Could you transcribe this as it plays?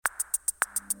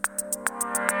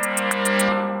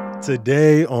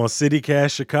Today on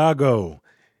CityCast Chicago,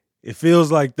 it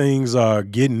feels like things are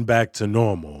getting back to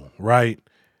normal, right?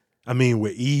 I mean,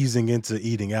 we're easing into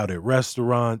eating out at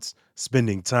restaurants,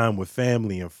 spending time with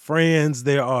family and friends.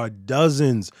 There are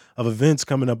dozens of events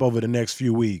coming up over the next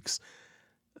few weeks.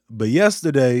 But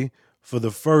yesterday, for the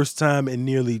first time in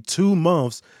nearly 2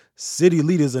 months, city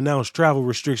leaders announced travel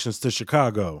restrictions to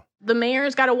Chicago. The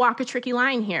mayor's got to walk a tricky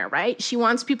line here, right? She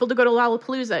wants people to go to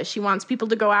Lollapalooza. She wants people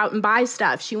to go out and buy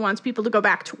stuff. She wants people to go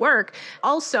back to work.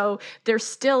 Also, there's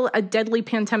still a deadly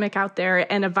pandemic out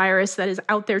there and a virus that is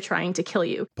out there trying to kill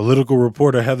you. Political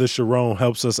reporter Heather Sharon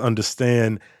helps us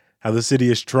understand how the city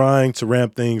is trying to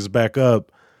ramp things back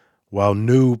up while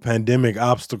new pandemic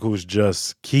obstacles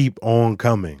just keep on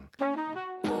coming.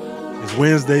 It's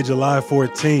Wednesday, July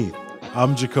 14th.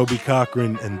 I'm Jacoby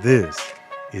Cochran, and this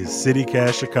is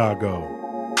CityCast Chicago.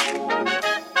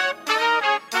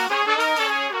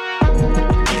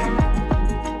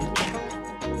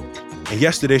 And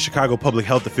yesterday, Chicago public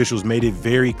health officials made it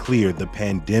very clear the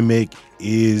pandemic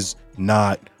is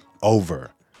not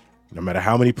over. No matter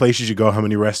how many places you go, how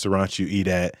many restaurants you eat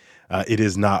at, it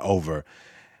is not over.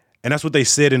 And that's what they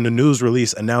said in the news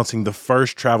release announcing the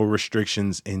first travel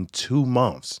restrictions in 2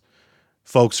 months.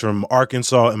 Folks from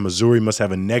Arkansas and Missouri must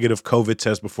have a negative COVID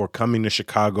test before coming to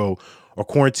Chicago or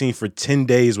quarantine for 10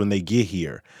 days when they get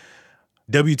here.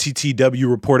 WTTW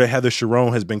reporter Heather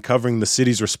Sharon has been covering the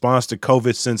city's response to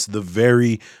COVID since the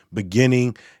very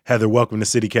beginning. Heather, welcome to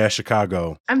CityCast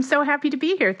Chicago. I'm so happy to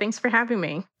be here. Thanks for having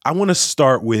me. I want to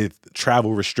start with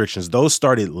travel restrictions. Those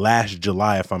started last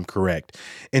July, if I'm correct.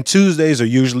 And Tuesdays are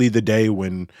usually the day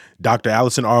when Dr.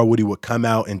 Allison Arwoody would come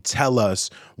out and tell us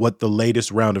what the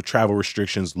latest round of travel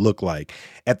restrictions look like.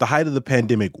 At the height of the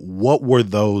pandemic, what were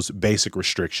those basic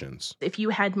restrictions? If you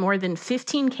had more than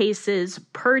 15 cases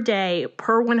per day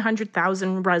per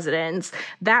 100,000 residents,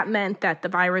 that meant that the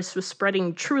virus was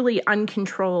spreading truly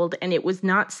uncontrolled and it was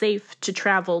not safe to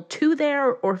travel to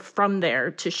there or from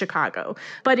there to Chicago.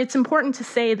 But it's important to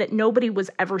say that nobody was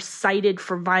ever cited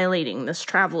for violating this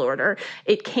travel order.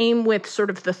 It came with sort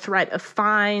of the threat of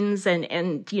fines and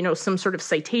some sort of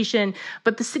citation,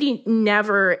 but the city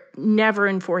never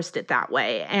enforced it that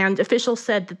way. And officials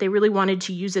said that they really wanted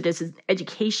to use it as an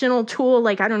educational tool.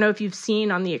 Like, I don't know if you've seen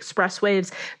on the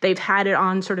expressways, they've had it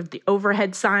on sort of the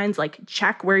overhead signs, like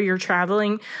check where you're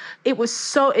traveling.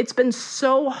 It's been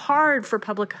so hard for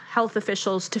public health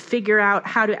officials to figure out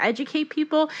how to educate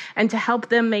people and to help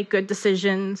them make good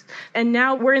decisions. And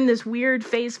now we're in this weird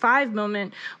phase 5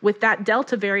 moment with that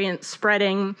Delta variant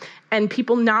spreading and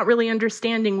people not really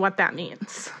understanding what that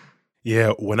means.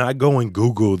 Yeah, when I go and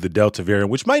Google the Delta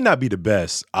variant, which might not be the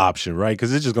best option, right?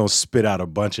 Because it's just going to spit out a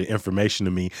bunch of information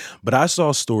to me. But I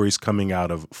saw stories coming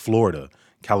out of Florida,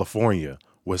 California,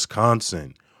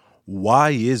 Wisconsin.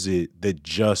 Why is it that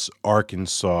just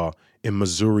Arkansas and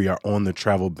Missouri are on the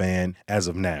travel ban as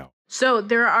of now? So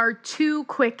there are 2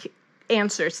 quick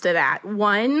answers to that.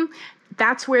 One,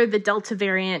 that's where the Delta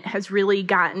variant has really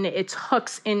gotten its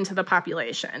hooks into the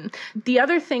population. The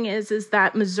other thing is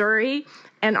that Missouri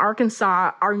and Arkansas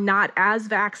are not as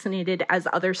vaccinated as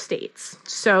other states.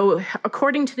 So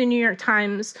according to the New York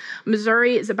Times,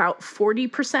 Missouri is about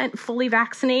 40% fully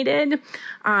vaccinated.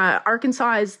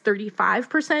 Arkansas is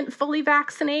 35% fully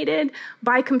vaccinated.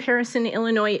 By comparison,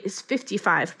 Illinois is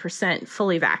 55%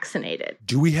 fully vaccinated.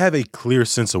 Do we have a clear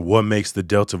sense of what makes the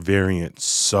Delta variant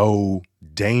so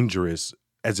dangerous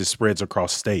as it spreads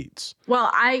across states?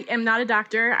 Well, I am not a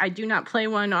doctor. I do not play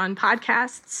one on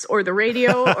podcasts or the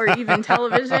radio or even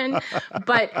television.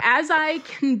 But as I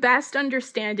can best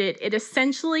understand it, it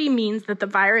essentially means that the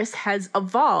virus has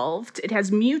evolved. It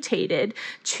has mutated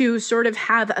to sort of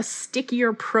have a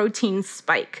stickier protein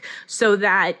spike so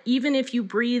that even if you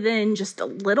breathe in just a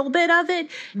little bit of it,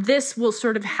 this will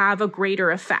sort of have a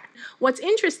greater effect. What's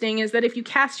interesting is that if you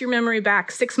cast your memory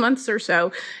back 6 months or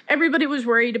so, everybody was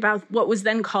worried about what was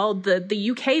then called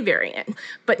the UK variant.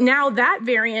 But now that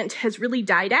variant has really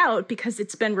died out because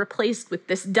it's been replaced with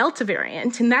this Delta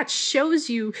variant. And that shows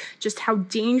you just how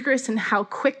dangerous and how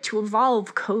quick to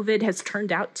evolve COVID has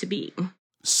turned out to be.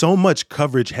 So much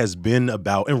coverage has been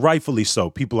about, and rightfully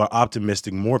so, people are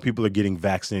optimistic, more people are getting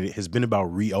vaccinated, has been about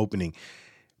reopening.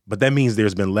 But that means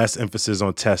there's been less emphasis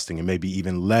on testing and maybe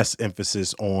even less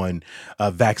emphasis on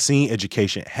vaccine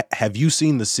education. Have you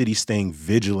seen the city staying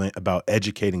vigilant about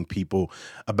educating people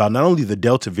about not only the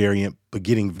Delta variant, but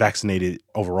getting vaccinated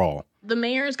overall? The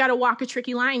mayor's got to walk a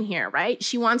tricky line here, right?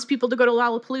 She wants people to go to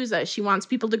Lollapalooza. She wants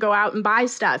people to go out and buy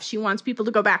stuff. She wants people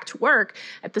to go back to work.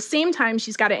 At the same time,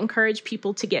 she's got to encourage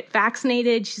people to get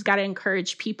vaccinated. She's got to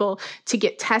encourage people to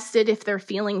get tested if they're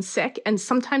feeling sick. And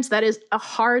sometimes that is a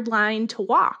hard line to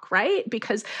walk, right?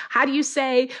 Because how do you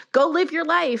say, go live your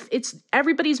life?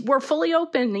 We're fully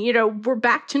open, we're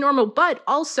back to normal, but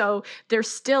also there's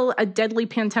still a deadly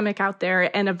pandemic out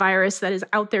there and a virus that is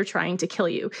out there trying to kill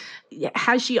you.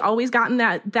 Has she always gotten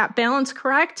that balance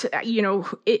correct?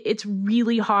 It's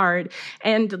really hard.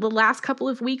 And the last couple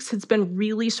of weeks has been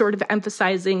really sort of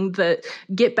emphasizing the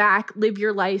get back, live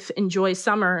your life, enjoy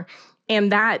summer. And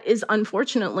that is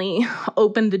unfortunately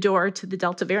opened the door to the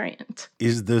Delta variant.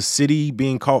 Is the city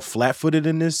being caught flat-footed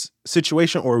in this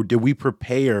situation, or did we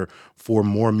prepare for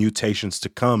more mutations to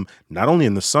come, not only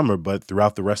in the summer, but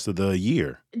throughout the rest of the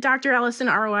year? Dr. Allison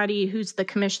Arwady, who's the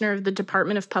commissioner of the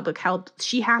Department of Public Health,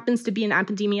 she happens to be an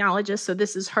epidemiologist, so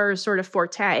this is her sort of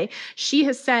forte. She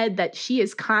has said that she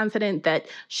is confident that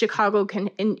Chicago can,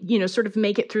 sort of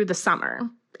make it through the summer.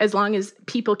 As long as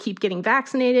people keep getting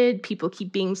vaccinated, people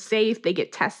keep being safe, they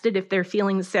get tested if they're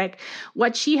feeling sick.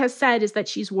 What she has said is that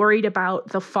she's worried about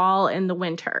the fall and the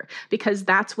winter because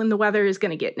that's when the weather is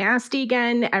going to get nasty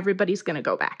again. Everybody's going to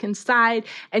go back inside.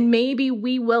 And maybe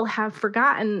we will have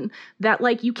forgotten that,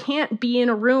 you can't be in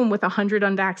a room with 100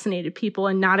 unvaccinated people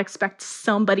and not expect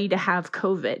somebody to have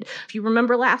COVID. If you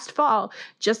remember last fall,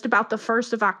 just about the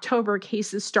 1st of October,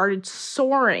 cases started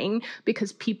soaring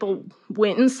because people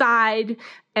went inside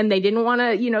and they didn't want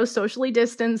to, socially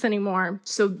distance anymore.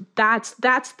 So that's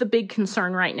the big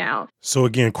concern right now. So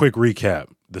again, quick recap.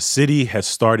 The city has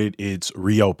started its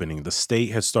reopening. The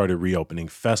state has started reopening.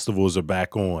 Festivals are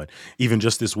back on. Even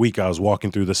just this week, I was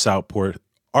walking through the Southport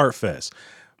Art Fest.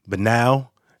 But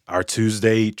now our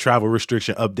Tuesday travel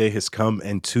restriction update has come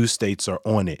and 2 states are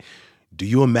on it. Do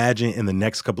you imagine in the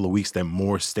next couple of weeks that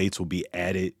more states will be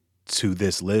added to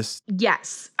this list?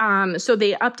 Yes. So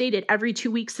they update it every 2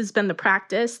 weeks has been the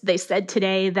practice. They said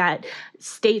today that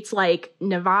states like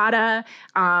Nevada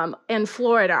and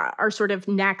Florida are sort of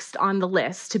next on the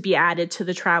list to be added to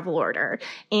the travel order.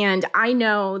 And I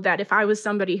know that if I was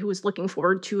somebody who was looking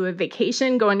forward to a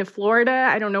vacation going to Florida,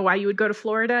 I don't know why you would go to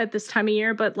Florida at this time of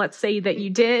year, but let's say that you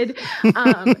did,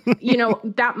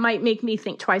 that might make me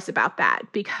think twice about that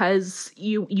because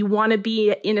you want to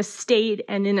be in a state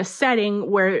and in a setting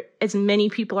where as many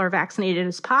people are vaccinated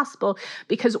as possible,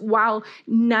 because while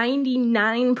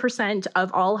 99%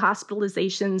 of all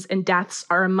hospitalizations and deaths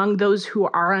are among those who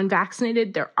are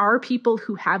unvaccinated, there are people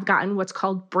who have gotten what's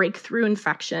called breakthrough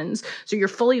infections. So you're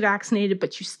fully vaccinated,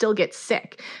 but you still get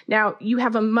sick. Now, you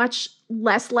have a much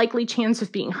less likely chance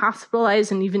of being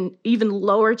hospitalized and even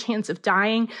lower chance of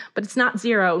dying, but it's not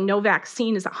zero. No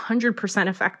vaccine is 100%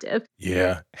 effective.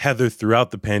 Yeah. Heather, throughout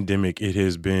the pandemic, it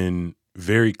has been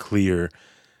very clear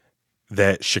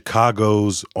that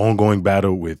Chicago's ongoing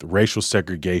battle with racial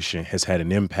segregation has had an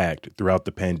impact throughout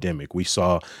the pandemic. We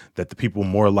saw that the people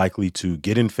more likely to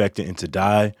get infected and to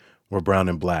die were brown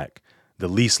and black. The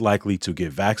least likely to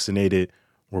get vaccinated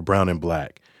were brown and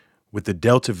black. With the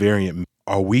Delta variant,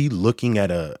 are we looking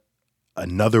at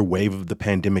another wave of the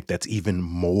pandemic that's even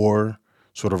more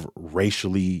sort of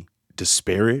racially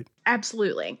disparate?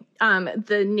 Absolutely.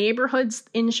 The neighborhoods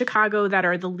in Chicago that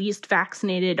are the least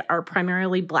vaccinated are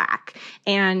primarily Black.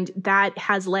 And that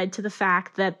has led to the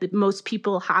fact that most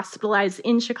people hospitalized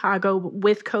in Chicago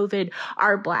with COVID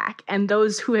are Black. And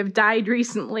those who have died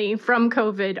recently from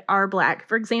COVID are Black.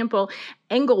 For example,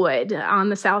 Englewood on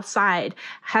the South Side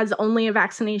has only a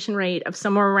vaccination rate of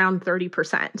somewhere around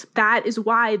 30%. That is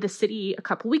why the city a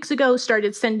couple weeks ago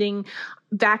started sending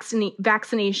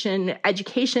vaccination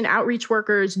education outreach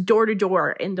workers door to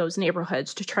door in those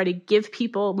neighborhoods to try to give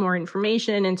people more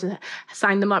information and to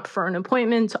sign them up for an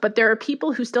appointment. But there are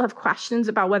people who still have questions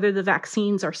about whether the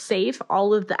vaccines are safe.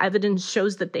 All of the evidence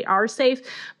shows that they are safe.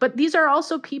 But these are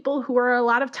also people who are a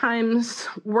lot of times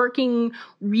working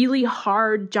really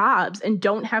hard jobs and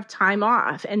don't have time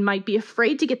off and might be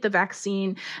afraid to get the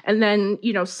vaccine and then,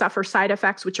 suffer side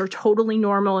effects, which are totally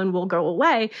normal and will go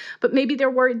away. But maybe they're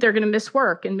worried they're going to miss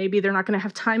work and maybe they're not going to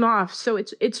have time off. So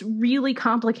it's really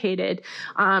complicated.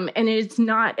 And it's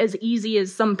not as easy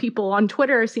as some people on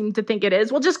Twitter seem to think it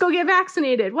is. Well, just go get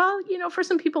vaccinated. Well, for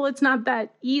some people, it's not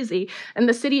that easy. And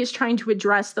the city is trying to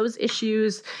address those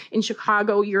issues. In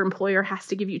Chicago, your employer has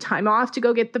to give you time off to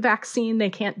go get the vaccine. They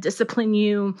can't discipline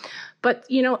you. But,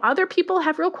 other people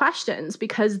have real questions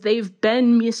because they've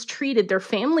been mistreated. Their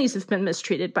families have been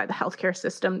mistreated by the healthcare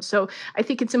system. So I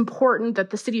think it's important that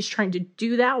the city is trying to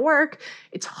do that work.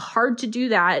 It's hard to do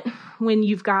that when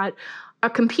you've got a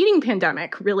competing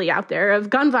pandemic really out there of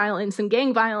gun violence and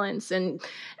gang violence. And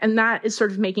that is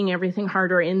sort of making everything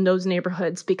harder in those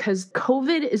neighborhoods because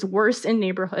COVID is worse in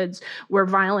neighborhoods where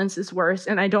violence is worse.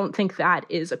 And I don't think that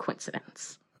is a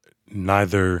coincidence.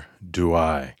 Neither do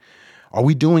I. Are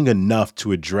we doing enough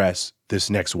to address this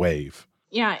next wave?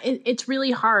 Yeah, it's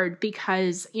really hard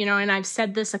because, and I've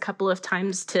said this a couple of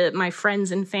times to my friends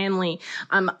and family,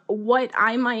 what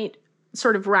I might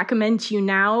sort of recommend to you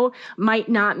now might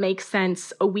not make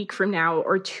sense a week from now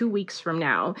or 2 weeks from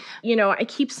now. I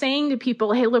keep saying to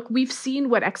people, hey, look, we've seen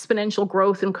what exponential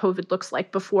growth in COVID looks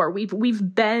like before.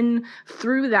 We've been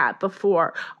through that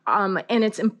before. And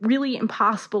it's really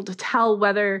impossible to tell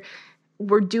whether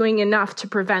we're doing enough to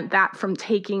prevent that from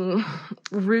taking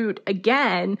root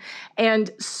again.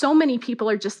 And so many people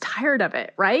are just tired of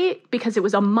it, right? Because it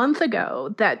was a month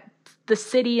ago that the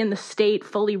city and the state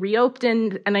fully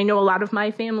reopened. And I know a lot of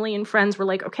my family and friends were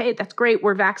like, okay, that's great.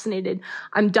 We're vaccinated.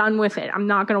 I'm done with it. I'm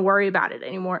not going to worry about it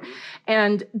anymore.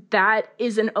 And that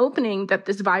is an opening that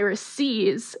this virus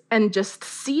sees and just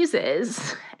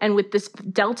seizes. And with this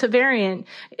Delta variant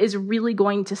is really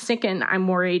going to sicken, I'm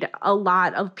worried, a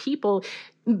lot of people.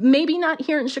 Maybe not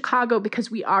here in Chicago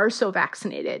because we are so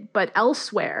vaccinated, but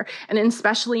elsewhere, and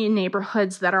especially in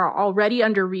neighborhoods that are already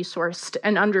under-resourced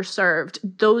and underserved,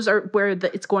 those are where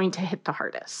it's going to hit the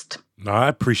hardest. No, I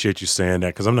appreciate you saying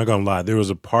that because I'm not going to lie. There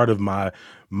was a part of my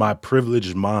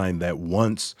privileged mind that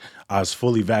once I was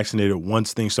fully vaccinated,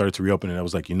 once things started to reopen, and I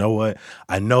was like, you know what?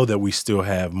 I know that we still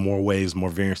have more waves, more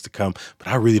variants to come, but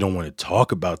I really don't want to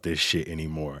talk about this shit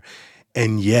anymore.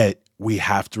 And yet, we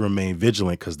have to remain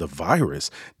vigilant because the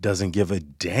virus doesn't give a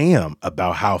damn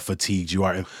about how fatigued you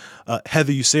are. And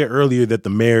Heather, you said earlier that the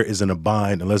mayor is in a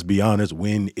bind, and let's be honest,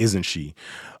 when isn't she?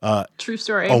 True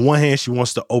story. On one hand, she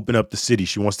wants to open up the city.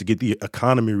 She wants to get the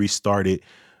economy restarted.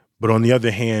 But on the other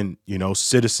hand,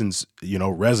 citizens,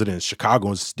 residents,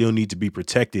 Chicagoans still need to be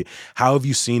protected. How have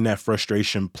you seen that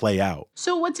frustration play out?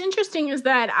 So what's interesting is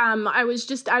that I was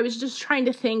just trying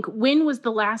to think, when was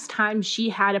the last time she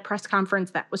had a press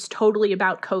conference that was totally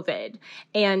about COVID?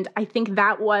 And I think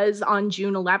that was on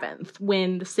June 11th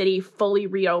when the city fully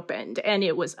reopened. And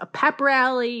it was a pep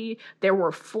rally, there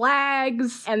were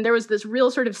flags, and there was this real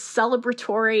sort of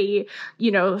celebratory,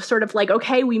 sort of like,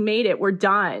 okay, we made it, we're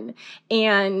done.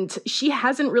 And she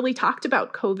hasn't really talked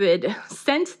about COVID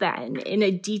since then in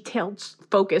a detailed,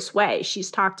 focused way.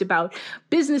 She's talked about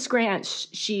business grants.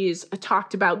 She's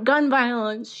talked about gun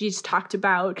violence. She's talked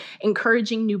about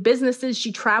encouraging new businesses.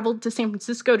 She traveled to San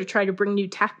Francisco to try to bring new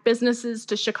tech businesses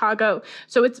to Chicago.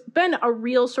 So it's been a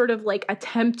real sort of like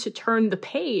attempt to turn the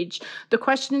page. The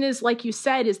question is, like you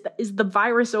said, is the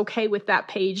virus okay with that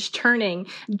page turning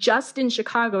just in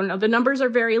Chicago? Now, the numbers are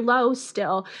very low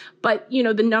still, but,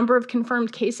 the number of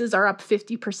confirmed cases are up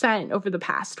 50% over the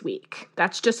past week.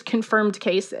 That's just confirmed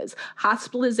cases.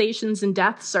 Hospitalizations and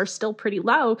deaths are still pretty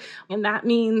low, and that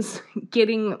means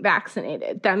getting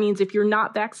vaccinated. That means if you're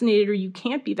not vaccinated or you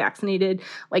can't be vaccinated,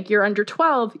 like you're under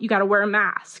 12, you got to wear a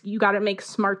mask. You got to make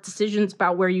smart decisions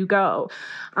about where you go.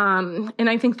 And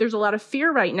I think there's a lot of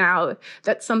fear right now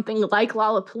that something like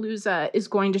Lollapalooza is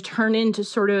going to turn into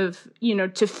sort of,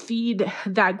 to feed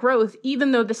that growth,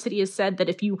 even though the city has said that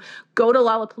if you go to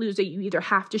Lollapalooza, you either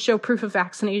have to show proof of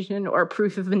vaccination or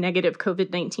proof of a negative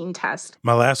COVID-19 test.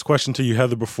 My last question to you,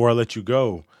 Heather, before I let you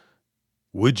go.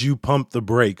 Would you pump the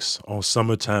brakes on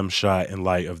Summertime Shy in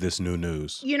light of this new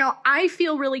news? I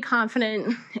feel really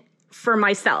confident for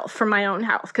myself, for my own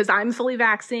health, because I'm fully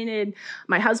vaccinated.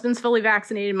 My husband's fully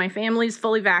vaccinated. My family's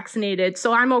fully vaccinated.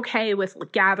 So I'm okay with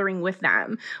gathering with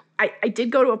them. I did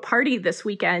go to a party this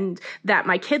weekend that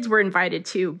my kids were invited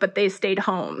to, but they stayed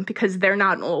home because they're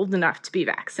not old enough to be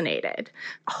vaccinated.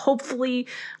 Hopefully,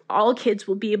 all kids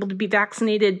will be able to be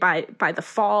vaccinated by the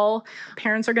fall.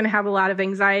 Parents are going to have a lot of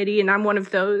anxiety, and I'm one of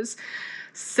those.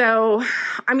 So,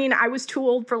 I was too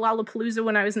old for Lollapalooza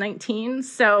when I was 19,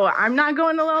 so I'm not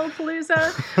going to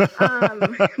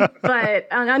Lollapalooza, but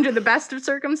under the best of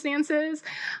circumstances.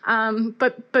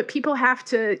 But people have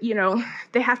to,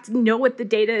 they have to know what the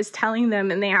data is telling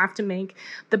them, and they have to make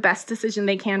the best decision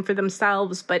they can for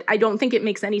themselves. But I don't think it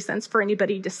makes any sense for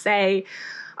anybody to say,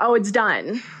 oh, it's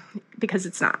done, because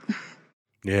it's not.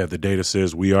 Yeah, the data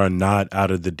says we are not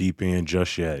out of the deep end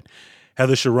just yet.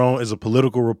 Heather Cherone is a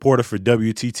political reporter for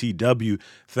WTTW.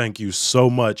 Thank you so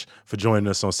much for joining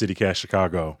us on CityCast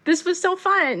Chicago. This was so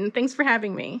fun. Thanks for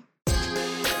having me.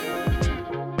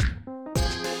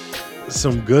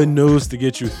 Some good news to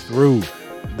get you through.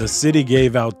 The city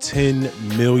gave out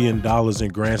 $10 million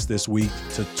in grants this week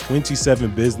to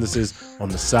 27 businesses on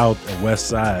the south and west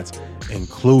sides,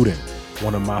 including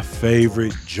one of my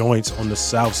favorite joints on the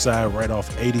south side right off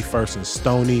 81st and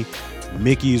Stony,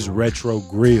 Mickey's Retro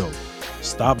Grill.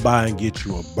 Stop by and get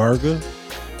you a burger,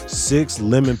 6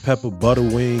 lemon pepper butter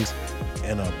wings,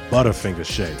 and a Butterfinger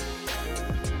shake.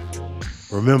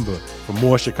 Remember, for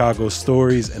more Chicago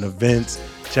stories and events,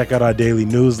 check out our daily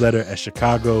newsletter at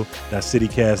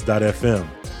chicago.citycast.fm.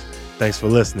 Thanks for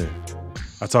listening.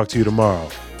 I'll talk to you tomorrow.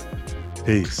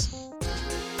 Peace.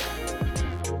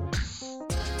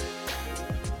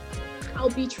 I'll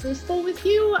be truthful with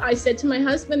you. I said to my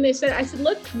husband, I said,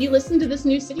 look, you listen to this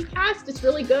new CityCast. It's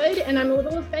really good. And I'm a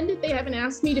little offended they haven't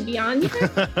asked me to be on yet.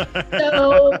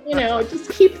 So, just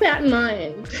keep that in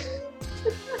mind.